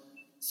of most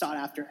sought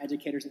after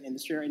educators in the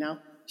industry right now.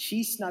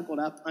 She snuggled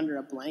up under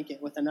a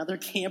blanket with another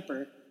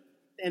camper,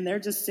 and they're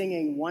just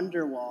singing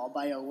Wonderwall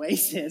by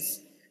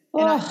Oasis.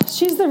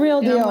 She's the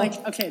real deal. I'm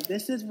like, okay,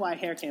 this is why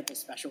Hair Camp is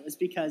special. Is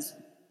because,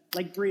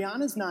 like,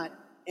 Brianna's not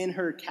in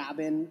her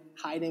cabin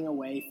hiding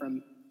away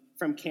from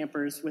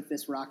campers with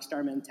this rock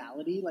star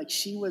mentality. Like,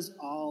 she was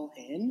all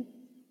in.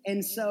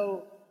 And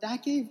so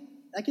that gave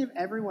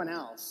everyone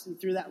else,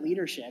 through that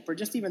leadership, or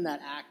just even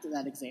that act,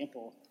 that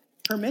example,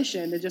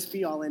 permission to just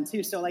be all in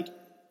too. So, like,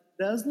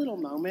 those little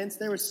moments,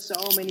 there were so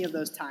many of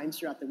those times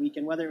throughout the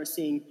weekend, whether it was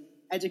seeing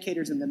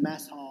educators in the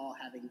mess hall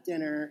having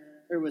dinner,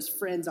 or it was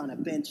friends on a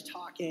bench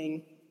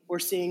talking, or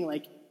seeing,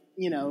 like,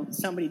 you know,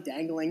 somebody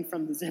dangling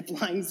from the zip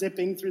line,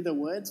 zipping through the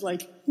woods.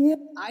 Like, yeah.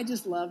 I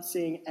just love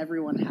seeing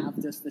everyone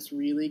have this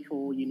really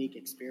cool, unique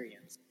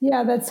experience.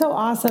 Yeah, that's so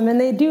awesome.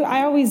 And they do,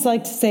 I always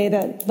like to say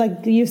that,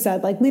 like you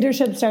said, like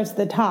leadership starts at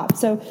the top.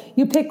 So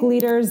you pick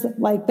leaders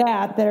like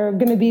that are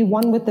going to be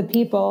one with the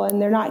people,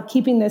 and they're not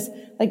keeping this,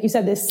 like you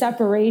said, this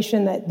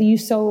separation that you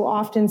so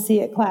often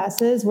see at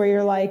classes where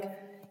you're like,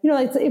 you know,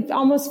 it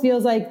almost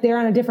feels like they're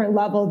on a different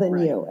level than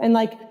you. And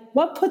like,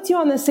 what puts you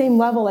on the same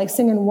level, like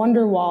singing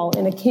Wonderwall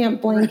in a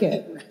camp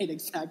blanket? Right,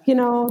 exactly. You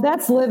know,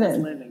 that's living.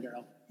 That's living,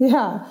 girl.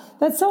 Yeah,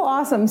 that's so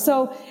awesome.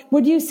 So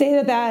would you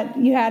say that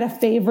you had a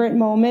favorite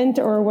moment,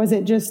 or was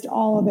it just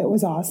all of it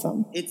was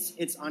awesome?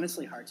 It's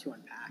honestly hard to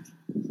unpack.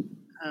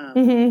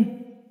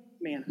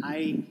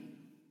 Man,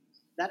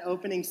 that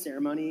opening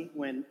ceremony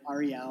when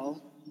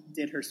Ariel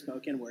did her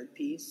spoken word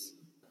piece,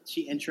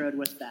 she introed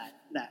with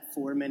that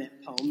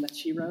 4-minute poem that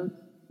she wrote.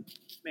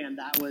 Man,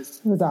 that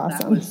was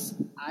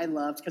awesome. I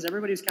loved, because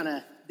everybody was kind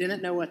of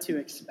didn't know what to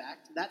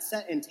expect. That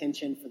set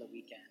intention for the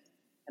weekend.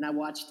 And I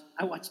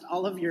watched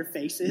all of your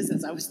faces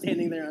as I was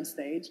standing there on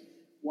stage,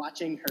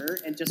 watching her,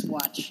 and just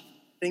watch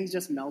things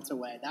just melt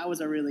away. That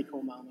was a really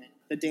cool moment.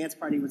 The dance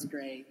party was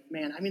great.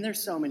 Man, I mean,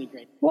 there's so many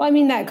great. Well, I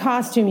mean, that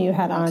costume you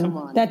had come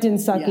on. That didn't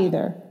suck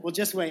either. Well,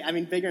 just wait. I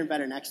mean, bigger and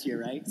better next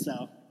year, right?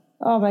 So.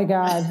 Oh my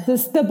God,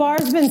 the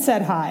bar's been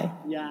set high.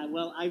 Yeah,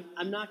 well,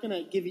 I'm not going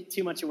to give you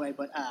too much away,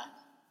 but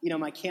you know,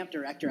 my camp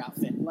director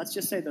outfit, let's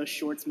just say those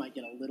shorts might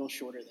get a little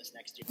shorter this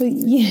next year.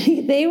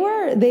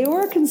 But they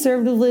were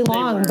conservatively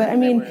long, but I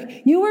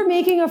mean, you were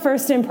making a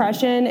first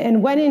impression,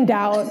 and when in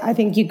doubt, I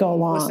think you go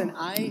long.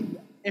 Listen,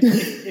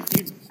 if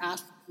you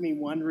asked me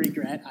one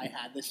regret I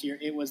had this year,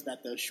 it was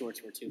that those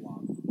shorts were too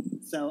long.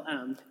 So,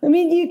 I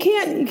mean, you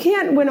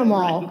can't win them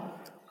all. Right.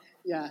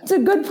 Yeah. It's a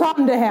good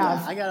problem to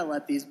have. Yeah, I got to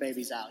let these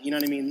babies out. You know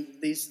what I mean?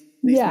 These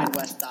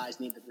Midwest thighs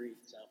need to breathe,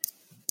 so.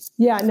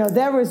 Yeah, no,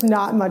 there was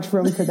not much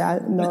room for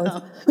that in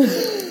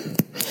those.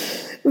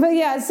 But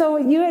yeah, so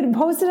you had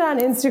posted on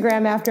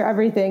Instagram after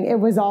everything, it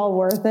was all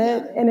worth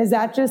it. Yeah. And is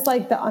that just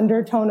like the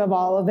undertone of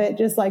all of it?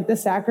 Just like the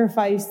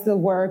sacrifice, the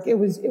work, it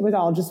was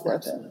all just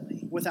worth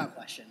Absolutely. Without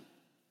question.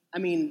 I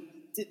mean,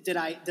 did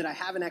I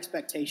have an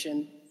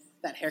expectation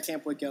that Hair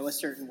Camp would go a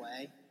certain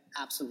way?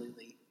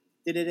 Absolutely.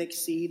 Did it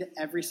exceed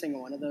every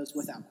single one of those?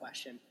 Without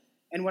question.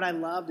 And what I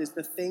loved is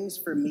the things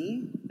for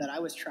me that I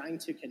was trying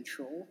to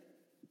control,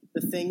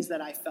 the things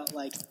that I felt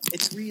like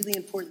it's really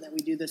important that we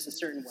do this a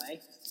certain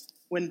way.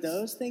 When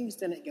those things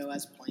didn't go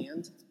as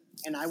planned,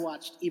 and I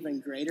watched even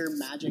greater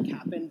magic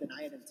happen than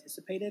I had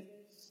anticipated,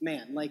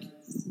 man, like,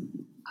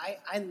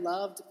 I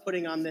loved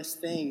putting on this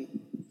thing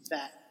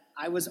that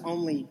I was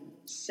only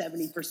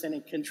 70%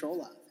 in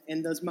control of.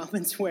 In those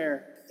moments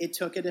where it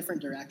took a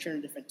different direction,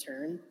 a different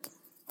turn,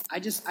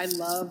 I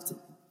loved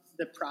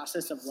the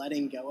process of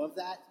letting go of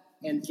that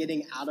and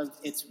getting out of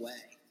its way.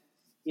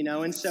 You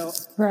know, and so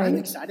I'm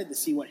excited to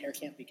see what Hair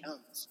Camp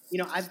becomes.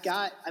 You know, I've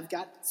got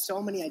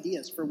so many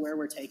ideas for where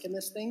we're taking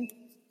this thing.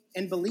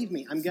 And believe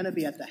me, I'm going to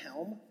be at the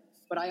helm.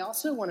 But I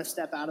also want to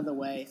step out of the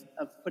way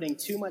of putting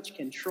too much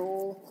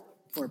control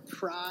or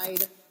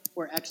pride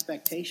or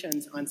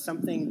expectations on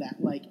something that,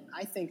 like,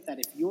 I think that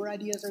if your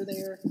ideas are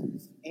there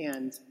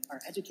and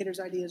our educators'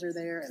 ideas are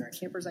there and our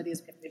campers'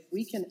 ideas, if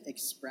we can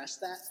express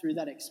that through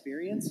that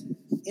experience,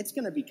 it's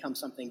going to become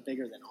something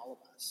bigger than all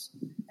of us.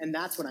 And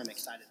that's what I'm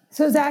excited about.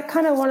 So is that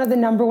kind of one of the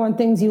number one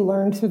things you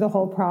learned through the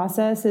whole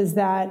process, is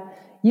that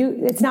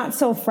it's not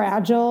so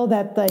fragile,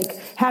 that like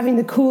having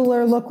the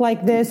cooler look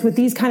like this with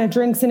these kind of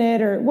drinks in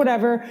it or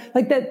whatever,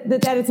 like that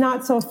it's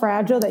not so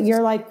fragile, that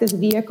you're like this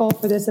vehicle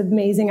for this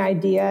amazing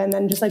idea, and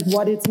then just like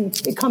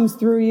it comes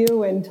through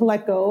you, and to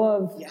let go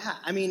of. Yeah.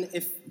 I mean,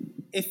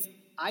 if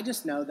I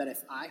just know that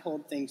if I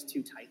hold things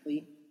too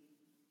tightly,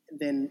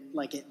 then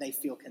like they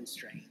feel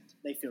constrained,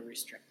 they feel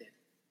restricted.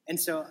 And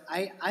so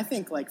I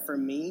think like for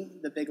me,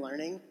 the big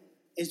learning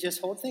is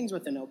just hold things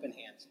with an open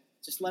hand.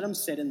 Just let them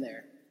sit in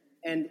there.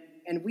 And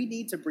we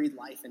need to breathe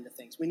life into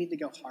things. We need to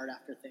go hard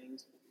after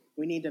things.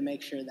 We need to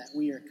make sure that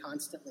we are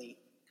constantly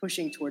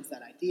pushing towards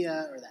that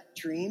idea or that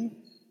dream.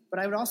 But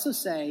I would also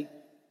say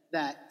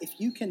that if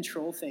you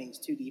control things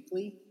too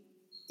deeply,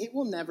 it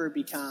will never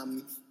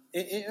become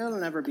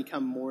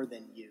more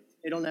than you.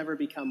 It'll never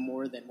become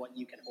more than what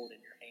you can hold in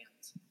your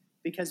hands,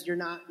 because you're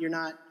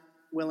not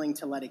willing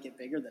to let it get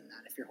bigger than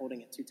that if you're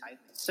holding it too tightly.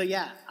 So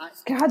yeah.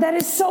 God, that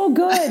is so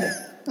good.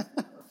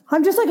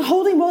 I'm just like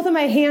holding both of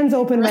my hands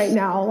open right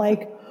now.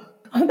 Like,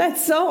 oh,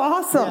 that's so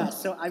awesome. Yeah,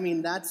 so I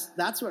mean, that's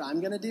what I'm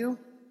going to do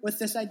with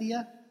this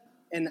idea.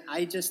 And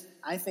I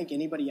think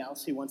anybody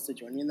else who wants to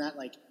join me in that,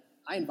 like,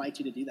 I invite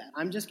you to do that.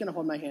 I'm just going to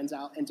hold my hands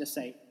out and just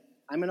say,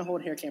 I'm going to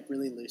hold Hair Camp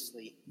really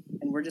loosely,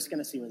 and we're just going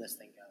to see where this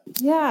thing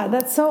goes. Yeah,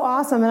 that's so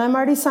awesome. And I'm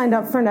already signed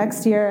up for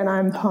next year, and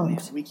I'm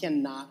pumped. Man, we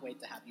cannot wait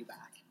to have you back.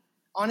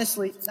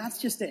 Honestly, that's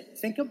just it.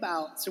 Think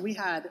about, so we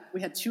had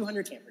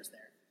 200 campers there.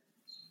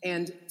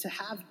 And to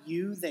have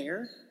you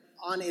there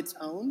on its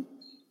own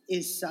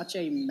is such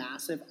a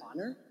massive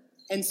honor.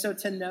 And so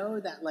to know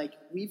that, like,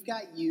 we've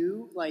got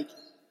you, like,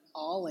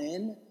 all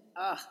in,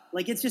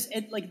 like, it's just,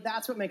 like,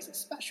 that's what makes it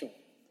special.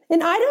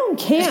 And I don't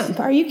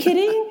camp. Are you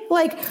kidding?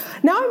 Like,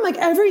 now I'm like,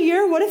 every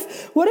year, what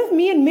if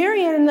me and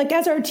Marianne, like,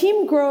 as our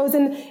team grows,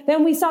 and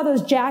then we saw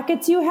those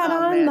jackets you had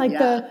on,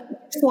 the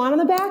salon on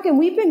the back, and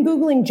we've been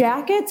Googling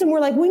jackets, and we're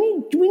like, we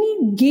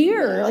need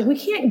gear. Like, we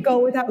can't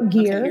go without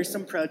gear. Okay, here's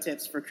some pro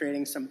tips for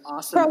creating some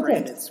awesome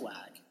branded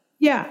swag.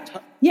 Yeah.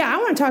 Yeah, I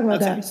want to talk about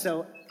that.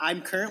 So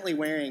I'm currently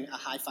wearing a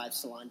High Five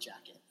Salon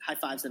jacket. High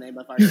Five's the name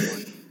of our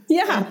salon.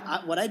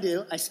 Yeah. What I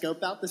do, I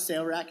scope out the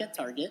sale rack at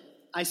Target.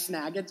 I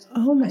snag a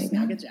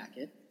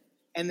jacket,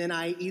 and then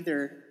I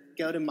either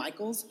go to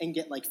Michael's and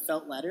get like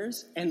felt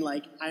letters and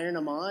like iron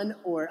them on,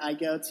 or I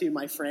go to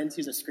my friend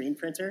who's a screen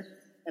printer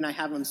and I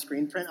have them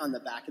screen print on the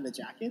back of the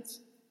jackets.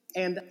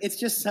 And it's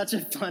just such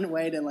a fun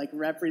way to like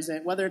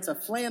represent, whether it's a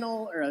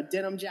flannel or a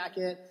denim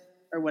jacket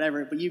or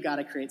whatever, but you got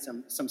to create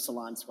some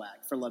salon swag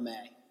for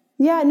LeMay.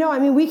 Yeah, no, I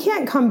mean, we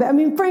can't come back. I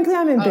mean, frankly,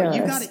 I'm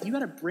embarrassed. You got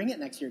to bring it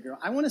next year, girl.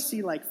 I want to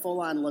see like full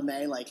on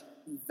LeMay, like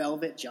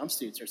velvet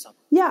jumpsuits or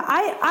something. Yeah,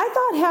 I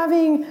thought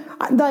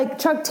having like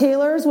Chuck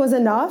Taylor's was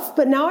enough,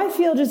 but now I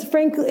feel just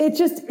frankly, it's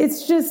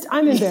just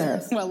I'm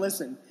embarrassed. Well,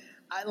 listen,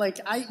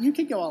 you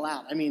could go all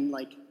out. I mean,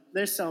 like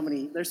there's so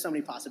many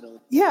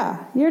possibilities.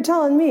 Yeah, you're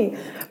telling me.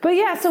 But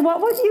yeah, so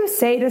what would you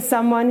say to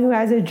someone who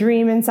has a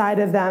dream inside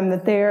of them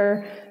that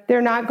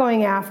they're not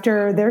going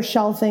after, they're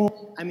shelving?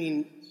 I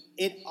mean,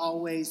 it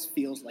always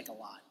feels like a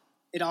lot.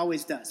 It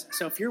always does.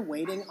 So if you're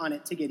waiting on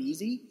it to get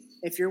easy,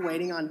 if you're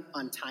waiting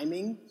on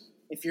timing,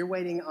 if you're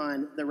waiting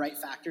on the right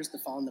factors to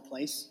fall into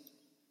place,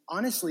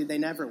 honestly, they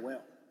never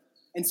will.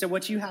 And so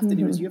what you have to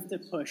do is you have to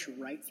push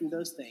right through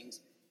those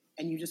things,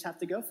 and you just have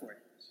to go for it.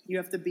 You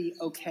have to be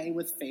okay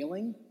with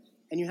failing,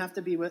 and you have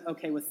to be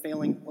okay with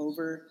failing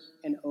over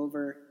and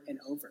over and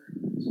over.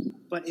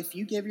 But if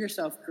you give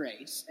yourself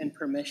grace and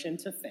permission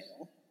to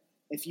fail,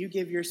 if you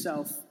give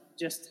yourself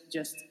just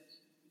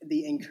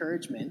the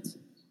encouragement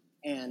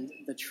and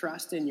the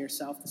trust in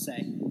yourself to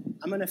say,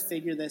 I'm going to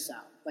figure this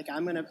out. Like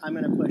I'm going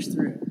to push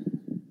through.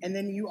 And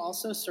then you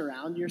also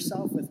surround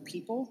yourself with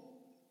people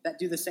that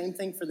do the same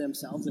thing for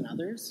themselves and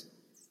others.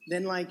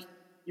 Then like,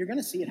 you're going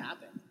to see it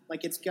happen.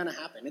 Like it's going to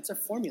happen. It's a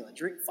formula.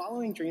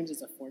 Following dreams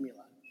is a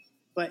formula.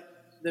 But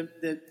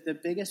the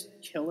biggest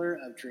killer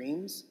of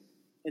dreams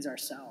is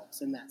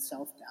ourselves and that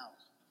self-doubt.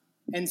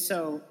 And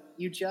so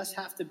you just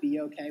have to be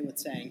okay with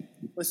saying,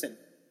 listen,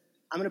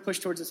 I'm going to push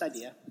towards this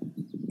idea.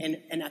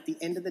 And at the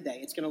end of the day,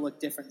 it's going to look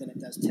different than it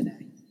does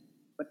today.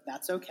 But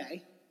that's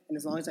okay. And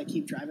as long as I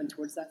keep driving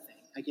towards that thing,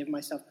 I give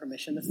myself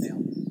permission to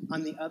fail.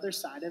 On the other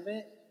side of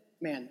it,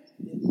 man,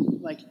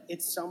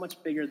 it's so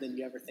much bigger than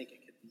you ever think it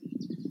could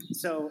be.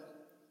 So,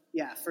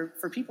 yeah,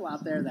 for people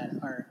out there that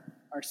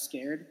are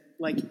scared,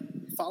 like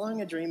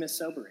following a dream is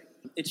sobering.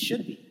 It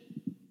should be.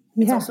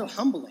 It's also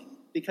humbling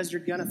because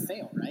you're gonna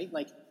fail, right?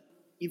 Like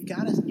you've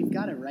got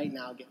to right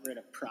now get rid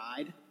of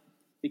pride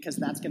because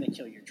that's gonna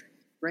kill your dream.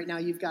 Right now,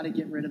 you've got to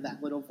get rid of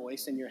that little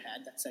voice in your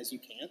head that says you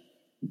can't.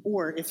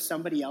 Or if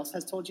somebody else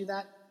has told you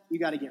that, you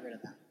got to get rid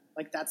of that.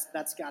 Like that's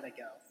got to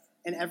go.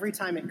 And every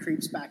time it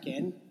creeps back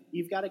in,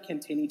 you've got to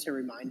continue to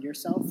remind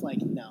yourself, like,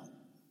 no,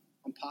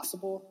 I'm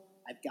possible.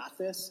 I've got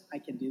this. I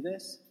can do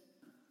this.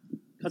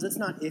 Because it's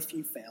not if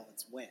you fail,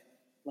 it's when.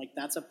 Like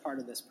that's a part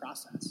of this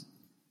process.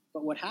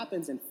 But what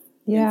happens in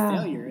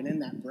failure and in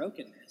that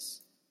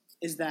brokenness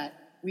is that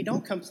we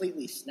don't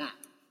completely snap.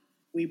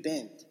 We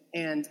bend.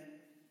 And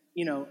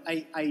you know,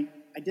 I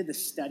did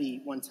this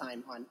study one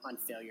time on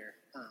failure.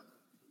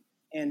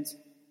 And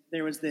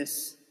there's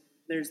this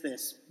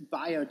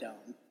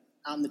biodome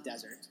out in the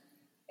desert,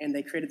 and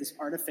they created this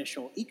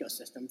artificial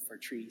ecosystem for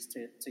trees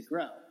to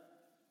grow.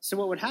 So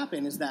what would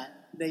happen is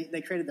that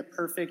they created the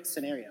perfect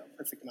scenario,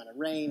 perfect amount of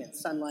rain and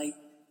sunlight,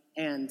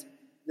 and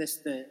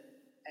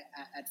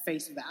at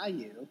face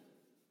value,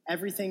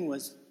 everything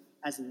was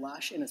as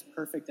lush and as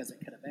perfect as it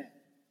could have been.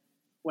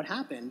 What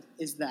happened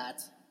is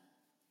that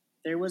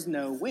there was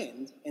no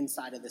wind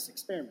inside of this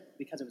experiment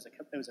because it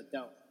was a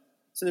dome.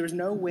 So there was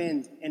no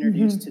wind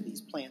introduced to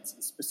these plants,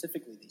 and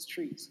specifically these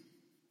trees.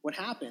 What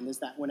happened is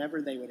that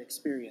whenever they would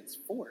experience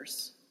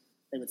force,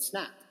 they would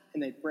snap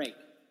and they'd break.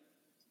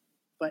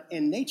 But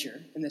in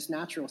nature, in this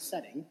natural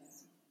setting,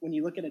 when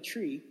you look at a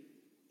tree,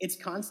 it's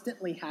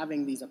constantly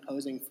having these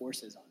opposing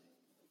forces on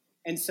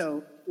it. And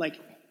so, like,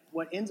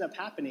 what ends up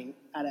happening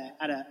at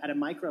a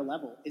micro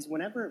level is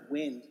whenever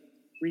wind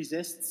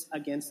resists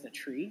against a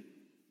tree,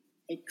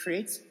 it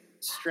creates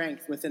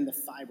strength within the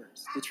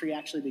fibers. The tree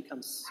actually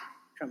becomes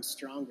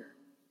stronger.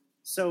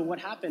 So what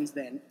happens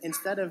then,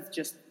 instead of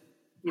just,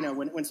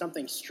 when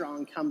something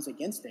strong comes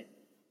against it,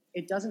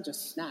 it doesn't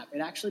just snap.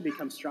 It actually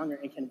becomes stronger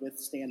and can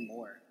withstand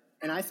more.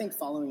 And I think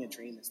following a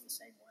dream is the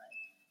same way,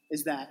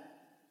 is that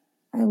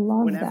I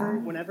love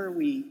whenever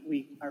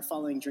we are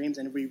following dreams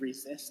and we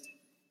resist,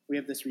 we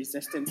have this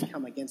resistance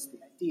come against the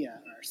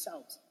idea or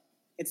ourselves.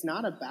 It's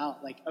not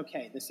about like,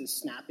 okay, this is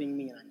snapping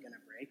me and I'm going to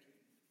break.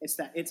 It's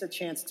that it's a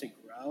chance to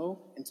grow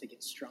and to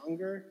get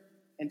stronger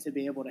and to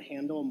be able to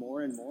handle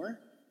more and more.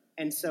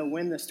 And so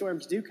when the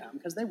storms do come,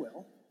 because they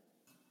will,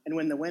 and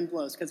when the wind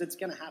blows, because it's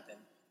going to happen,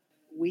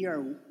 we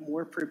are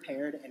more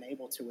prepared and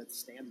able to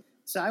withstand them.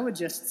 So I would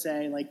just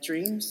say, like,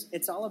 dreams,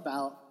 it's all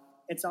about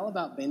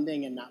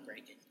bending and not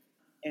breaking.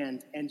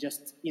 And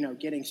just,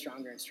 getting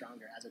stronger and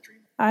stronger as a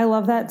dreamer. I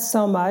love that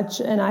so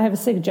much. And I have a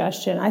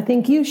suggestion. I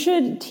think you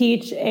should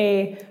teach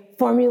a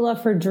Formula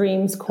for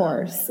Dreams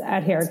course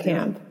at Hair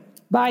Camp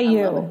by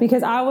you,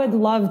 because I would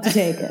love to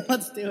take it.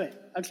 Let's do it.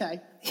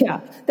 Okay.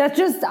 Yeah.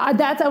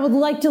 I would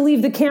like to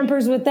leave the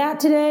campers with that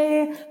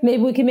today.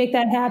 Maybe we can make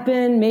that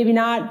happen. Maybe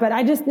not. But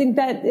I just think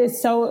that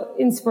is so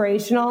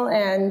inspirational,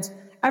 and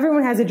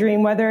everyone has a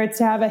dream, whether it's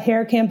to have a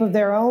hair camp of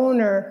their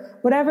own or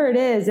whatever it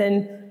is.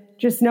 And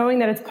just knowing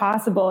that it's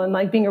possible and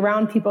like being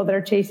around people that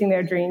are chasing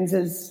their dreams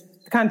is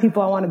the kind of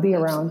people I want to be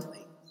around.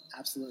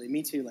 Absolutely.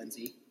 Me too,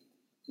 Lindsay.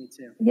 Me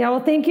too. Yeah. Well,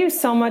 thank you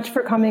so much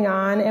for coming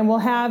on, and we'll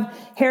have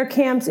Hair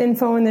Camp's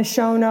info in the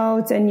show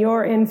notes and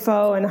your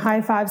info and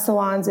High Five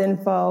Salon's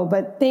info.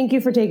 But thank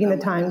you for taking the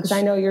time, because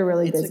I know you're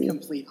really busy. It's a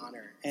complete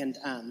honor. And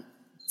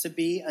to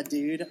be a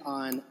dude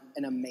on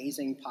an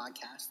amazing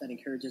podcast that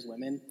encourages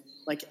women,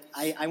 like,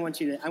 I want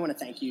to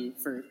thank you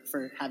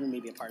for having me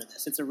be a part of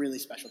this. It's a really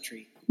special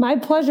treat. My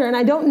pleasure. And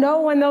I don't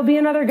know when there'll be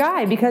another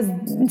guy, because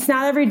it's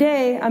not every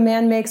day a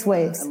man makes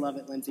waves. I love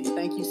it, Lindsay.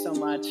 Thank you so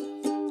much.